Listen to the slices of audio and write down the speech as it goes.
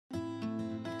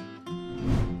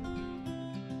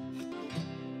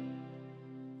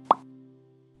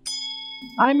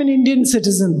I'm an Indian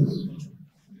citizen,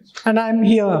 and I'm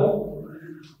here.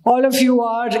 All of you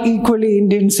are equally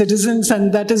Indian citizens,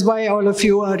 and that is why all of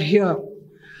you are here.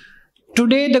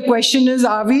 Today, the question is,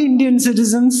 are we Indian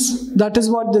citizens? That is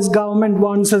what this government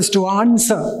wants us to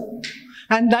answer.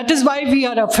 And that is why we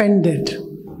are offended.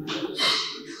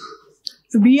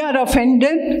 We are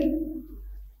offended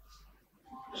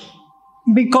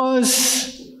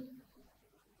because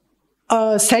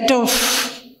a set of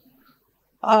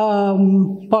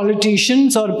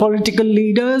politicians or political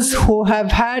leaders who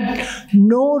have had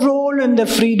no role in the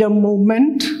freedom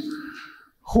movement,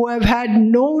 who have had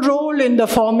no role in the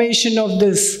formation of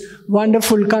this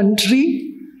wonderful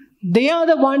country, they are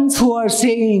the ones who are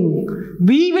saying,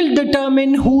 we will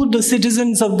determine who the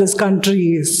citizens of this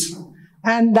country is.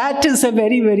 And that is a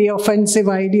very, very offensive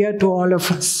idea to all of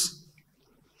us.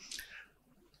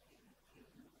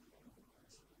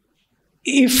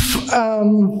 If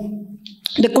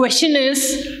the question is,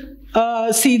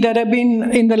 see, there have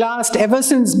been, in the last, ever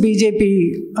since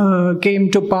BJP came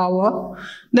to power,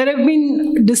 there have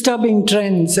been disturbing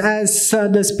trends, as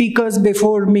the speakers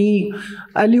before me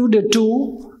alluded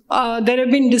to. There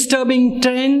have been disturbing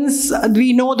trends.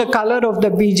 We know the color of the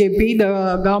BJP,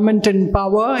 the government in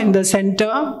power in the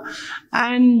center,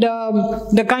 and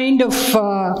the kind of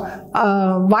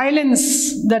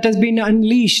violence that has been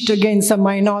unleashed against the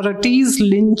minorities,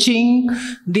 lynching,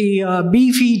 the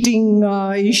beef-eating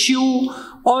issue,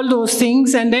 all those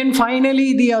things, and then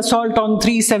finally the assault on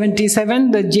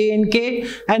 377, the J&K,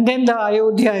 and then the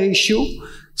Ayodhya issue.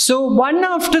 So one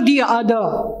after the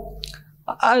other,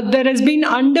 there has been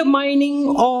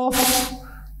undermining of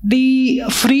the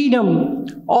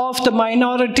freedom of the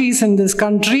minorities in this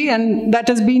country, and that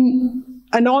has been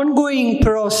an ongoing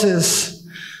process.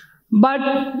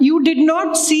 But you did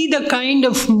not see the kind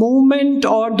of movement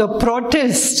or the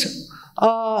protest,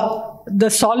 the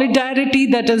solidarity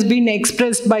that has been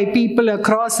expressed by people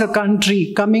across the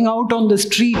country, coming out on the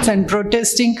streets and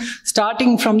protesting,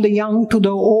 starting from the young to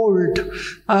the old.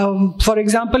 For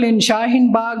example, in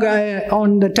Shaheen Bagh,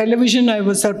 on the television, I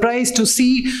was surprised to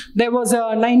see there was a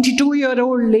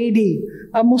 92-year-old lady,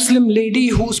 a Muslim lady,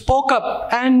 who spoke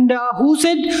up and who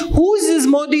said, who is this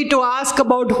Modi to ask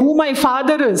about who my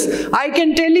father is? I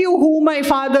can tell you who my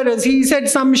father is. He said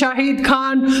some Shahid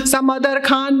Khan, some other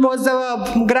Khan was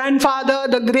the grandfather,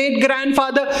 the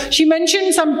great-grandfather. She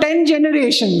mentioned some 10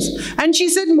 generations. And she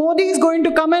said, Modi is going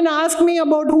to come and ask me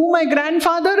about who my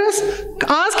grandfather is?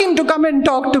 Ask him to come and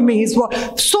talk to me. So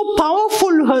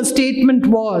powerful her statement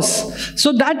was.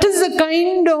 So that is the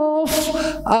kind of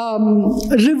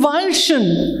revulsion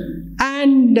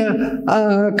and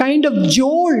kind of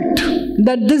jolt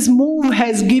that this move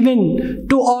has given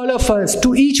to all of us,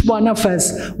 to each one of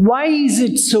us. Why is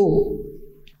it so?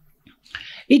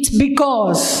 It's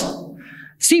because,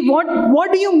 see,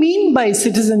 what do you mean by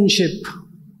citizenship?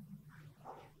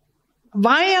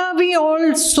 Why are we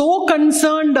all so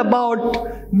concerned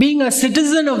about being a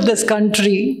citizen of this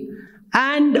country?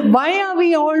 And why are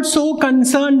we all so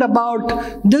concerned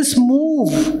about this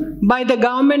move by the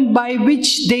government by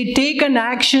which they take an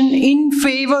action in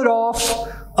favor of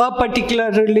a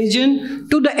particular religion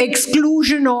to the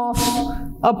exclusion of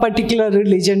a particular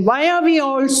religion? Why are we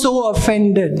all so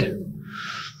offended?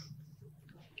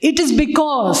 It is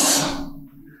because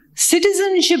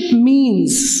citizenship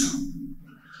means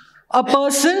a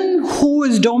person who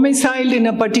is domiciled in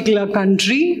a particular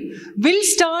country will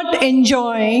start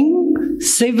enjoying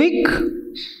civic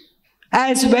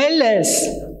as well as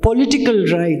political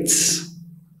rights.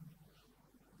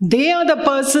 They are the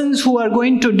persons who are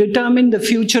going to determine the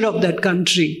future of that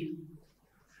country.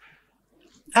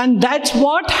 And that's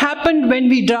what happened when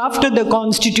we drafted the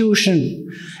Constitution.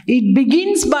 It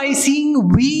begins by seeing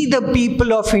we the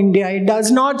people of India. It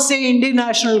does not say Indian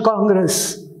National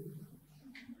Congress.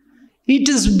 It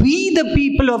is we the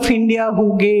people of India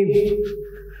who gave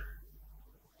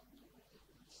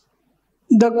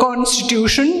the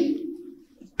Constitution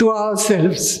to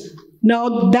ourselves.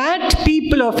 Now that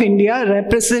people of India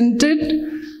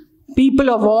represented people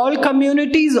of all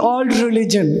communities, all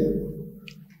religion.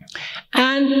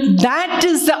 And that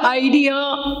is the idea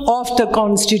of the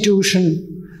Constitution.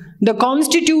 The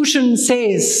Constitution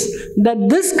says that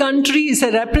this country is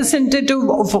a representative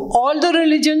of all the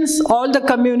religions, all the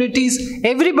communities,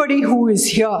 everybody who is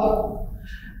here.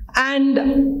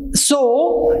 And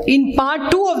so, in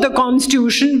part 2 of the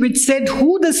Constitution, which said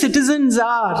who the citizens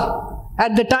are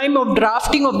at the time of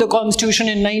drafting of the Constitution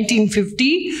in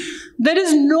 1950, there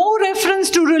is no reference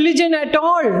to religion at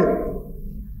all.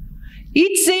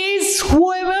 It says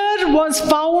whoever was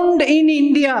found in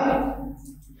India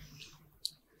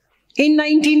in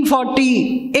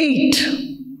 1948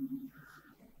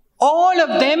 All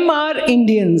of them are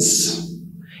Indians.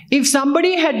 If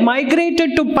somebody had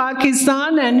migrated to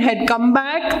Pakistan and had come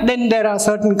back, then there are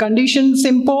certain conditions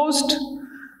imposed.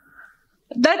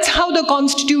 That's how the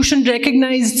Constitution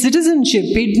recognized citizenship.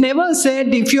 It never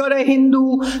said if you're a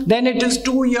Hindu, then it is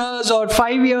 2 years or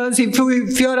 5 years.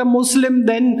 If you're a Muslim,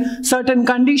 then certain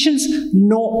conditions.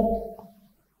 No.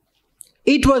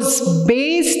 It was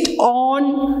based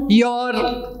on your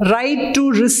right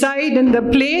to reside in the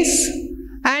place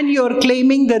and you're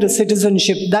claiming the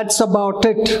citizenship. That's about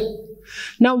it.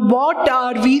 Now, what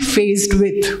are we faced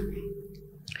with?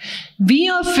 We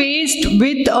are faced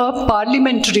with a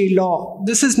parliamentary law.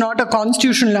 This is not a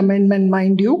constitutional amendment,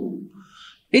 mind you.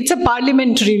 It's a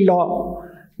parliamentary law.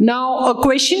 Now, a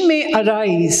question may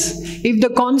arise. If the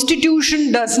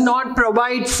Constitution does not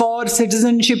provide for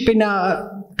citizenship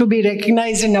to be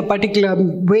recognized in a particular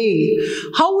way,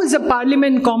 how is a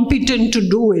parliament competent to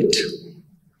do it?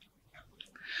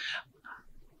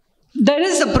 There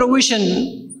is a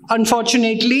provision,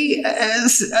 unfortunately.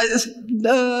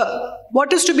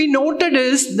 What is to be noted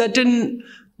is that in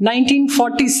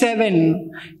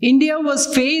 1947, India was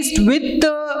faced with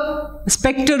the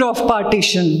specter of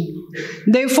partition.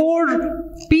 Therefore,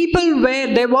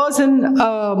 there was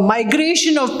a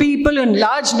migration of people in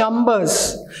large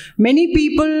numbers. Many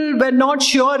people were not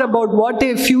sure about what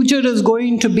their future is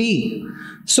going to be.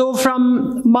 So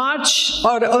from March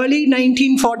or early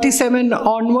 1947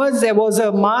 onwards, there was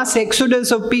a mass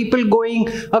exodus of people going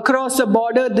across the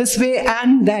border this way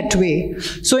and that way.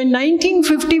 So in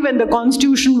 1950, when the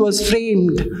Constitution was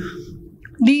framed,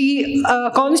 the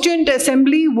Constituent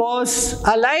Assembly was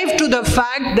alive to the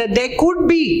fact that there could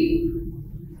be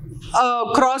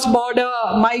cross-border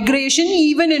migration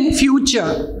even in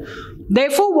future.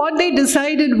 Therefore, what they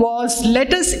decided was,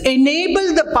 let us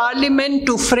enable the parliament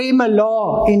to frame a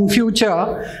law in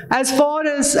future as far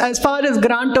as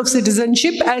grant of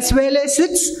citizenship as well as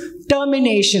its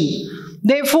termination.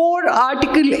 Therefore,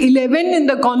 Article 11 in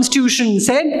the Constitution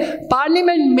said,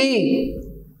 Parliament may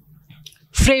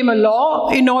frame a law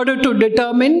in order to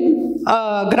determine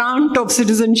grant of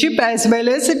citizenship as well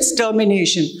as its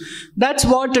termination. That's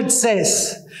what it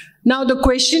says. Now, the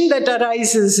question that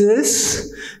arises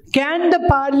is, can the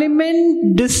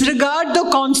Parliament disregard the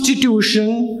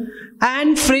Constitution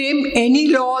and frame any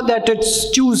law that it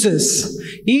chooses?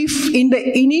 If in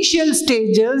the initial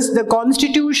stages the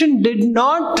Constitution did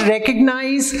not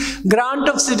recognize grant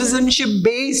of citizenship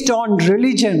based on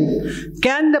religion,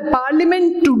 can the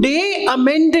Parliament today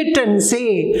amend it and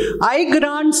say, I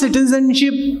grant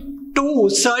citizenship to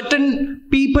certain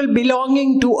people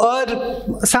belonging to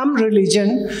some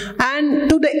religion and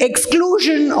to the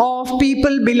exclusion of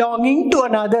people belonging to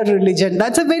another religion?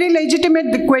 That's a very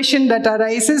legitimate question that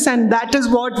arises, and that is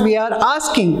what we are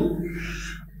asking.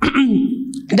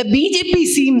 The BJP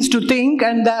seems to think,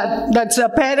 and that's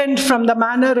apparent from the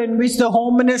manner in which the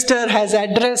Home Minister has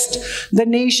addressed the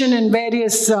nation in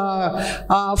various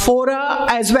fora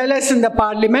as well as in the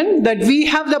Parliament, that we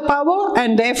have the power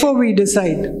and therefore we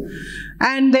decide.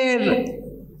 And their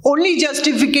only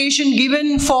justification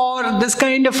given for this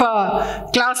kind of a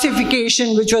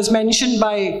classification, which was mentioned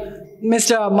by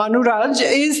Mr. Manuraj,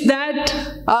 is that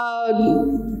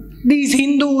these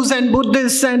Hindus and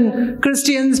Buddhists and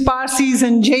Christians, Parsis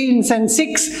and Jains and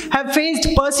Sikhs have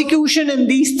faced persecution in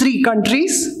these 3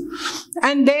 countries,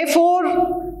 and therefore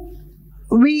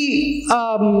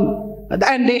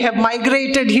and they have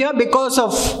migrated here because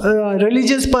of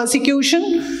religious persecution,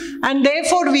 and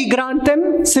therefore we grant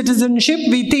them citizenship.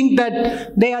 We think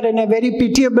that they are in a very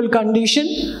pitiable condition.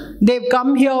 They've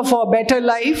come here for a better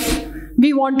life.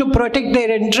 We want to protect their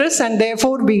interests, and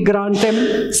therefore we grant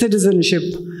them citizenship.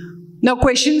 Now,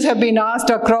 questions have been asked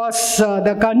across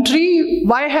the country.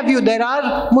 Why have you? There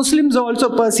are Muslims also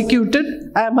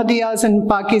persecuted, Ahmadiyas in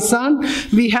Pakistan.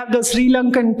 We have the Sri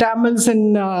Lankan Tamils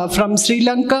from Sri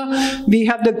Lanka. We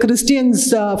have the Christians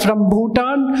from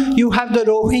Bhutan. You have the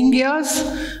Rohingyas.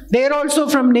 They are also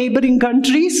from neighboring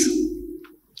countries,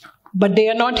 but they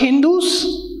are not Hindus,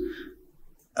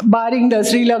 barring the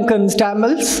Sri Lankans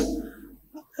Tamils.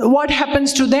 What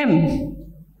happens to them?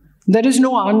 There is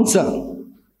no answer,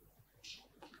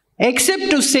 except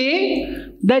to say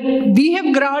that we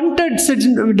have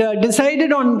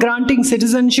decided on granting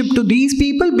citizenship to these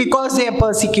people because they are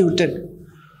persecuted.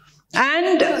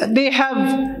 And they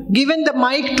have given the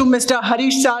mic to Mr.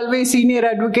 Harish Salve, Senior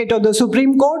Advocate of the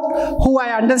Supreme Court, who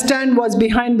I understand was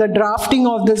behind the drafting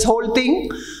of this whole thing,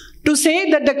 to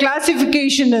say that the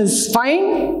classification is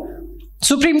fine.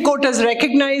 Supreme Court has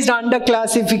recognized under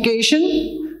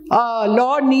classification.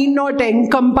 Law need not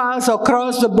encompass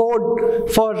across the board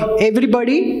for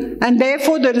everybody, and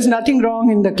therefore there is nothing wrong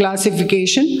in the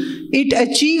classification. it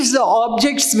achieves the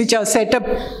objects which are set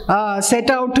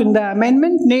out in the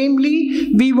amendment.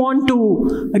 Namely, we want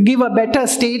to give a better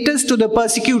status to the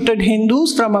persecuted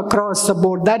Hindus from across the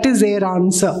board. That is their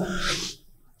answer.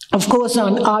 Of course,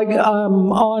 on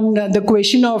the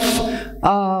question of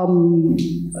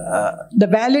the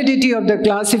validity of the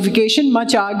classification,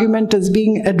 much argument is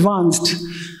being advanced.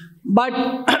 But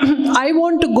I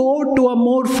want to go to a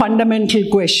more fundamental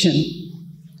question.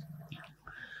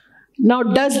 Now,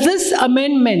 does this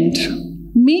amendment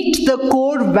meet the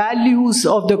core values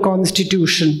of the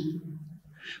Constitution?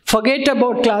 Forget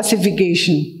about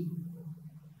classification.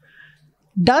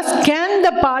 Can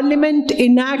the Parliament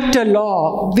enact a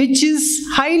law which is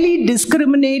highly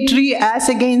discriminatory as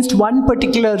against one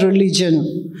particular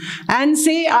religion and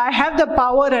say, I have the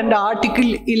power under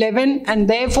Article 11 and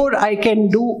therefore I can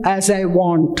do as I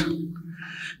want?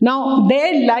 Now,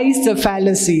 there lies the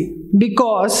fallacy,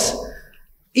 because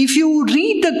if you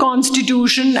read the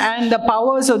Constitution and the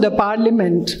powers of the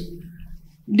Parliament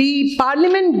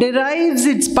derives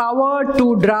its power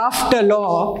to draft a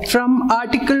law from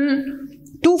Article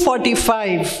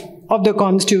 245 of the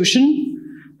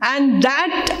Constitution, and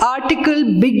that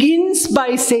article begins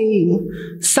by saying,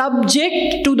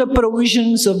 subject to the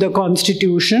provisions of the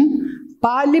Constitution,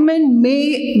 Parliament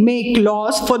may make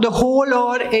laws for the whole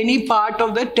or any part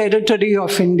of the territory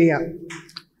of India.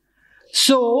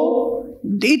 So,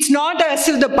 it's not as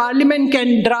if the Parliament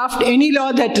can draft any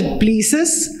law that it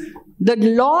pleases. The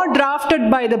law drafted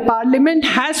by the Parliament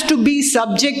has to be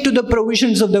subject to the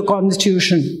provisions of the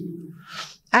Constitution.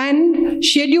 And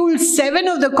Schedule 7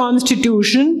 of the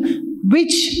Constitution,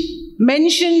 which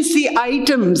mentions the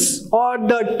items or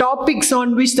the topics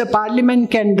on which the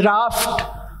Parliament can draft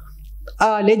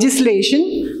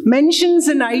legislation, mentions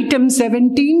in item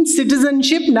 17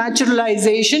 citizenship,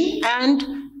 naturalization and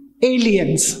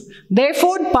aliens.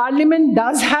 Therefore, Parliament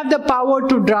does have the power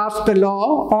to draft the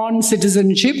law on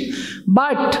citizenship,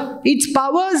 but its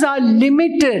powers are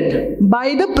limited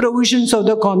by the provisions of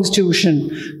the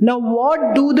Constitution. Now,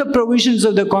 what do the provisions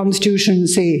of the Constitution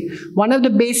say? One of the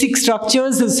basic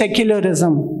structures is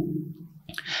secularism.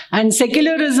 And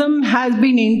secularism has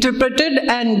been interpreted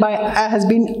and has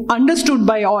been understood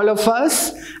by all of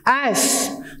us as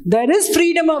there is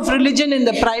freedom of religion in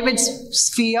the private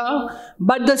sphere,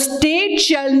 but the state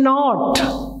shall not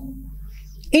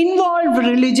involve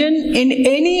religion in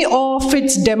any of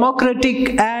its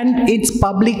democratic and its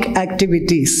public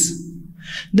activities.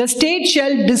 The state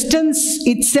shall distance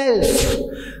itself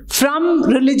from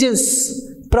religious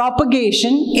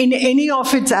propagation in any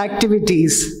of its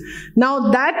activities.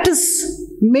 Now that is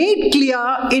made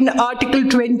clear in Article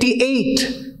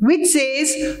 28, which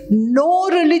says no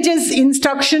religious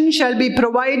instruction shall be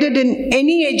provided in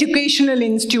any educational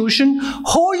institution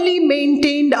wholly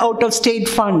maintained out of state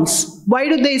funds. Why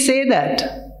do they say that?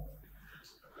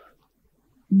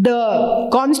 The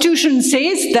Constitution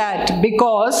says that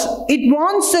because it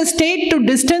wants the state to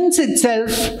distance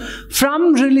itself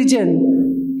from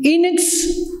religion in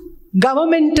its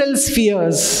governmental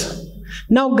spheres.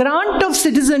 Now, grant of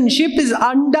citizenship is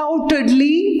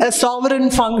undoubtedly a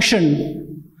sovereign function.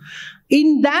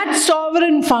 In that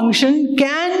sovereign function,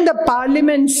 can the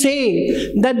Parliament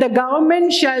say that the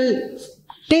government shall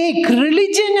take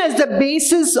religion as the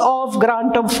basis of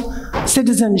grant of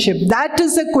citizenship? That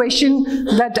is a question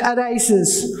that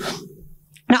arises.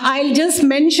 Now, I'll just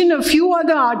mention a few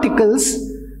other articles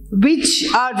which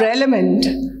are relevant.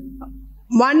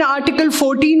 One, Article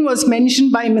 14 was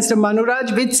mentioned by Mr.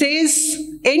 Manuraj, which says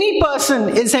any person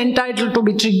is entitled to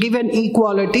be given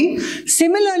equality.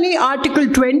 Similarly, Article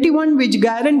 21, which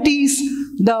guarantees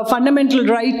the fundamental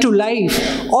right to life,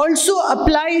 also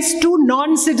applies to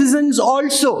non-citizens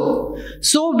also.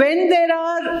 So when there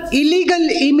are illegal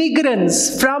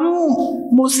immigrants from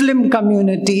Muslim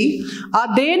community,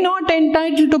 are they not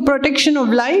entitled to protection of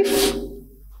life?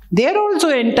 They are also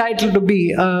entitled to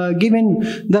be given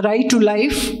the right to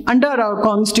life under our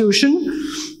Constitution.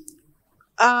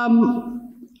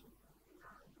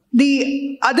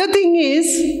 The other thing is,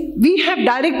 we have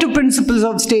directive principles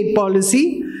of state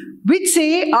policy, which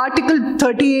say, Article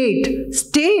 38,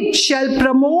 state shall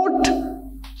promote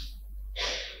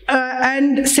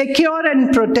and secure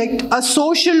and protect a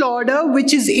social order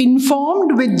which is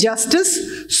informed with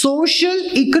justice, social,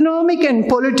 economic and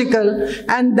political,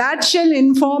 and that shall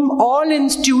inform all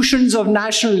institutions of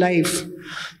national life.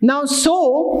 Now,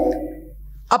 so,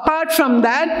 apart from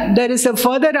that, there is a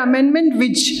further amendment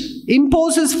which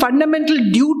imposes fundamental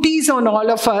duties on all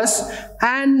of us,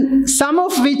 and some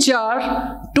of which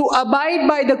are to abide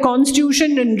by the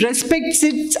Constitution and respects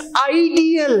its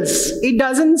ideals. It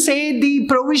doesn't say the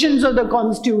provisions of the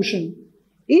Constitution.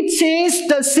 It says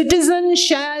the citizen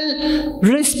shall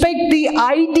respect the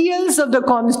ideals of the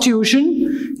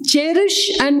Constitution,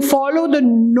 cherish and follow the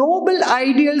noble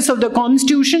ideals of the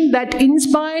Constitution that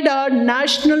inspired our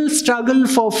national struggle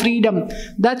for freedom.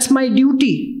 That's my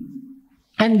duty.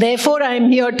 And therefore I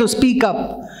am here to speak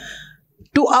up.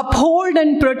 To uphold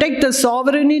and protect the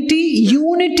sovereignty,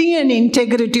 unity and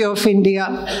integrity of India,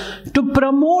 to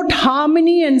promote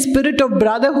harmony and spirit of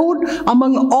brotherhood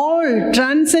among all,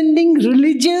 transcending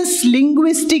religious,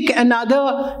 linguistic and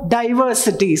other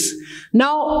diversities.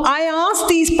 Now, I ask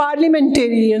these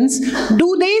parliamentarians,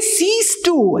 do they cease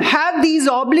to have these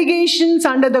obligations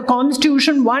under the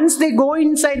Constitution once they go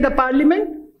inside the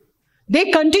parliament? They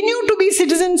continue to be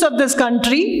citizens of this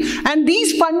country, and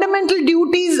these fundamental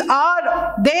duties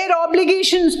are their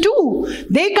obligations too.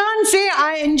 They can't say,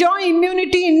 I enjoy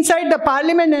immunity inside the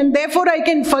parliament and therefore I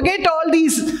can forget all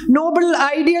these noble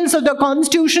ideals of the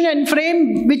Constitution and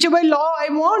frame whichever law I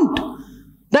want.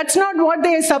 That's not what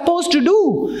they are supposed to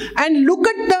do. And look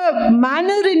at the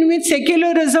manner in which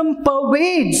secularism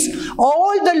pervades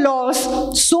all the laws,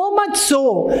 so much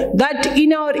so that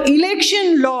in our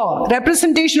election law,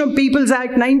 Representation of People's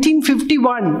Act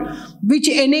 1951, which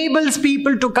enables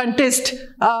people to contest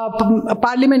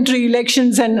parliamentary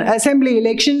elections and assembly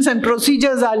elections, and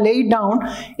procedures are laid down.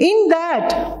 In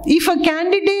that, if a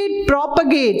candidate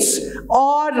propagates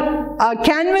or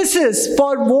canvasses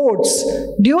for votes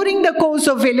during the course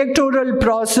of electoral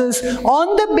process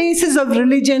on the basis of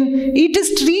religion, it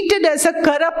is treated as a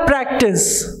corrupt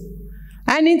practice.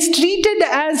 And it's treated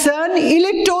as an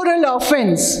electoral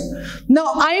offense. Now,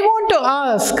 I want to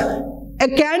ask,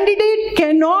 a candidate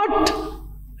cannot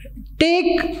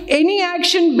take any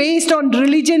action based on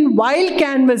religion while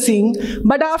canvassing,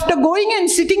 but after going and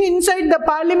sitting inside the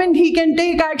parliament, he can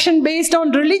take action based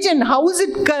on religion. How is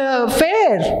it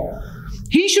fair?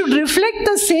 He should reflect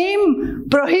the same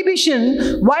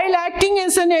prohibition while acting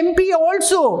as an MP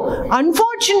also.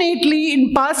 Unfortunately,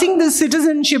 in passing the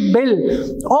citizenship bill,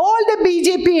 all the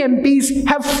BJP MPs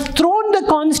have thrown the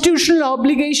constitutional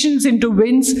obligations into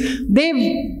winds.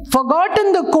 They've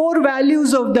forgotten the core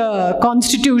values of the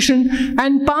Constitution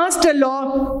and passed a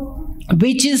law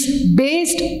which is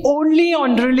based only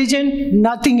on religion,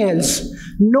 nothing else.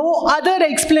 No other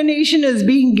explanation is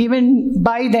being given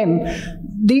by them.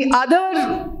 The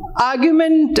other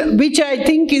argument which I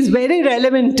think is very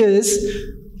relevant is,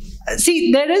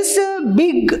 see, there is a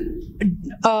big,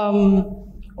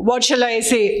 what shall I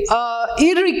say,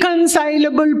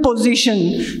 irreconcilable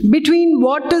position between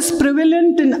what is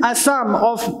prevalent in Assam,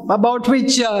 about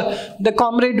which the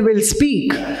comrade will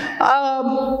speak,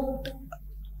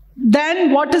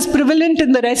 than what is prevalent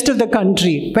in the rest of the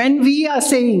country. When we are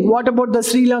saying, what about the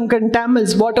Sri Lankan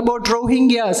Tamils, what about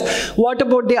Rohingyas, what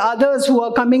about the others who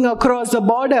are coming across the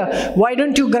border, why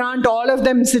don't you grant all of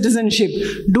them citizenship?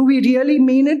 Do we really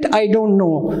mean it? I don't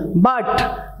know.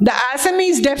 But the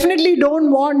Assamese definitely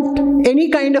don't want any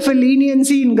kind of a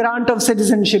leniency in grant of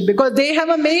citizenship, because they have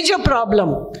a major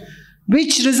problem,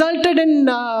 which resulted in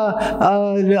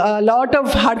a lot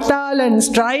of hartal and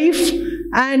strife.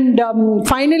 And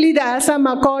finally, the Assam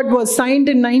Accord was signed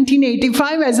in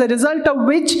 1985, as a result of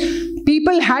which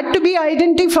people had to be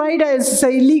identified as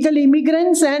illegal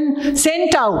immigrants and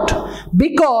sent out,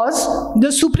 because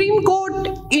the Supreme Court,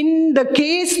 in the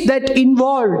case that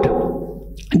involved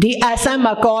the Assam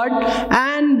Accord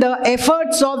and the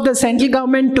efforts of the central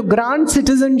government to grant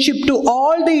citizenship to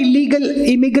all the illegal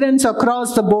immigrants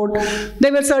across the board,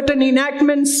 there were certain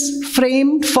enactments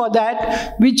framed for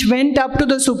that, which went up to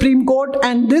the Supreme Court,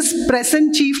 and this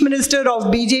present Chief Minister of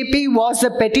BJP was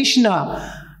a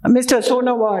petitioner, Mr.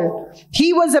 Sonowal.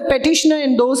 He was a petitioner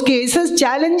in those cases,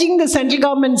 challenging the central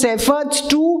government's efforts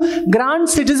to grant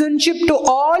citizenship to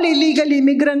all illegal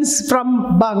immigrants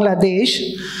from Bangladesh.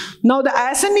 Now, the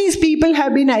Assamese people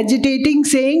have been agitating,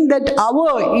 saying that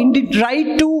our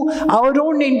right to our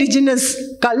own indigenous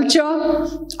culture,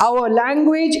 our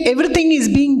language, everything is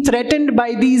being threatened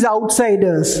by these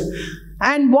outsiders.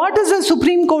 And what does the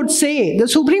Supreme Court say? The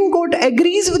Supreme Court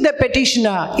agrees with the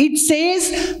petitioner. It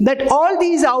says that all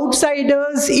these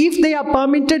outsiders, if they are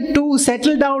permitted to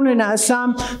settle down in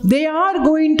Assam, they are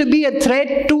going to be a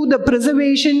threat to the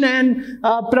preservation and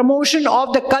promotion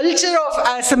of the culture of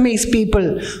Assamese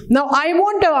people. Now, I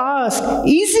want to ask,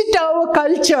 is it our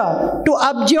culture to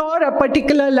abjure a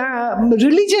particular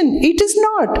religion? It is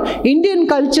not. Indian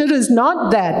culture is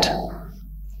not that.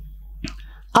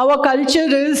 Our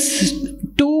culture is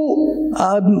to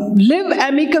live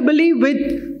amicably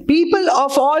with people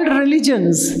of all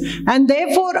religions. And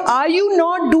therefore, are you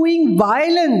not doing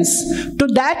violence to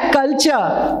that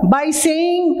culture by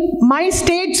saying my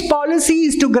state's policy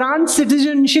is to grant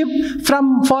citizenship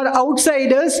for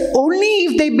outsiders only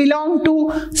if they belong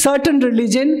to certain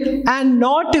religion and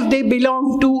not if they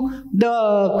belong to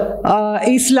the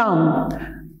Islam?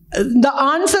 The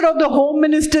answer of the Home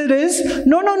Minister is,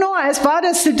 no, as far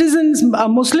as citizens,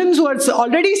 Muslims who are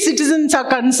already citizens are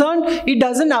concerned, it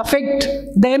doesn't affect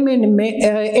them in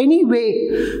any way.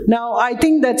 Now, I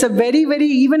think that's a very,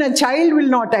 even a child will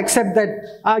not accept that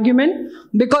argument,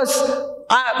 because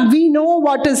we know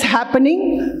what is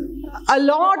happening. A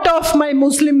lot of my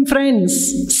Muslim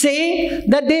friends say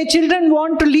that their children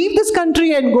want to leave this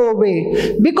country and go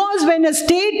away. Because when a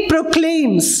state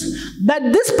proclaims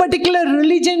that this particular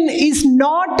religion is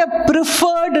not a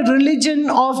preferred religion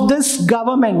of this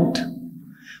government,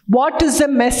 what is the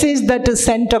message that is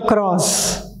sent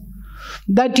across?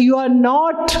 That you are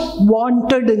not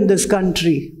wanted in this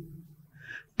country.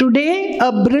 Today,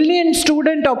 a brilliant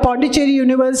student of Pondicherry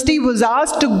University was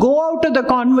asked to go out of the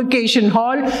convocation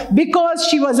hall because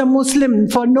she was a Muslim,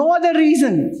 for no other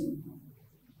reason.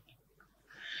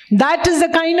 That is the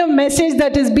kind of message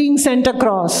that is being sent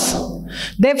across.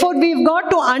 Therefore, we've got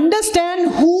to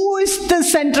understand who is the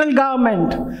central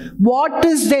government, what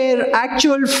is their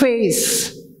actual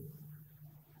face,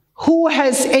 who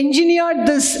has engineered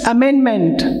this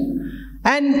amendment,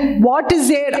 and what is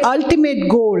their ultimate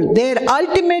goal? Their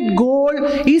ultimate goal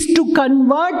is to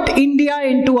convert India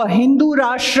into a Hindu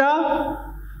Rashtra.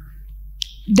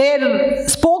 Their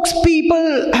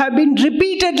spokespeople have been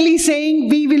repeatedly saying,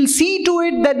 we will see to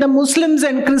it that the Muslims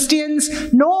and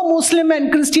Christians, no Muslim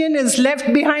and Christian is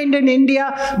left behind in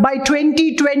India by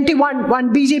 2021.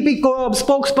 One BJP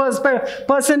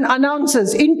spokesperson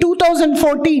announces. In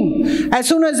 2014, as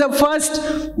soon as the first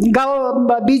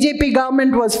BJP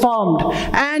government was formed.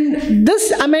 And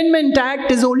this Amendment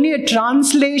Act is only a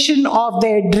translation of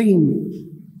their dream.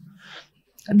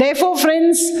 Therefore,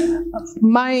 friends,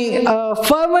 my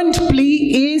fervent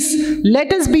plea is,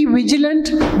 let us be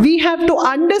vigilant. We have to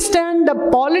understand the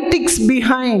politics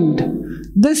behind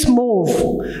this move.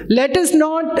 Let us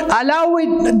not allow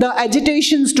the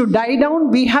agitations to die down.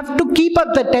 We have to keep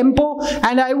up the tempo,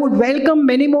 and I would welcome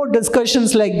many more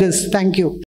discussions like this. Thank you.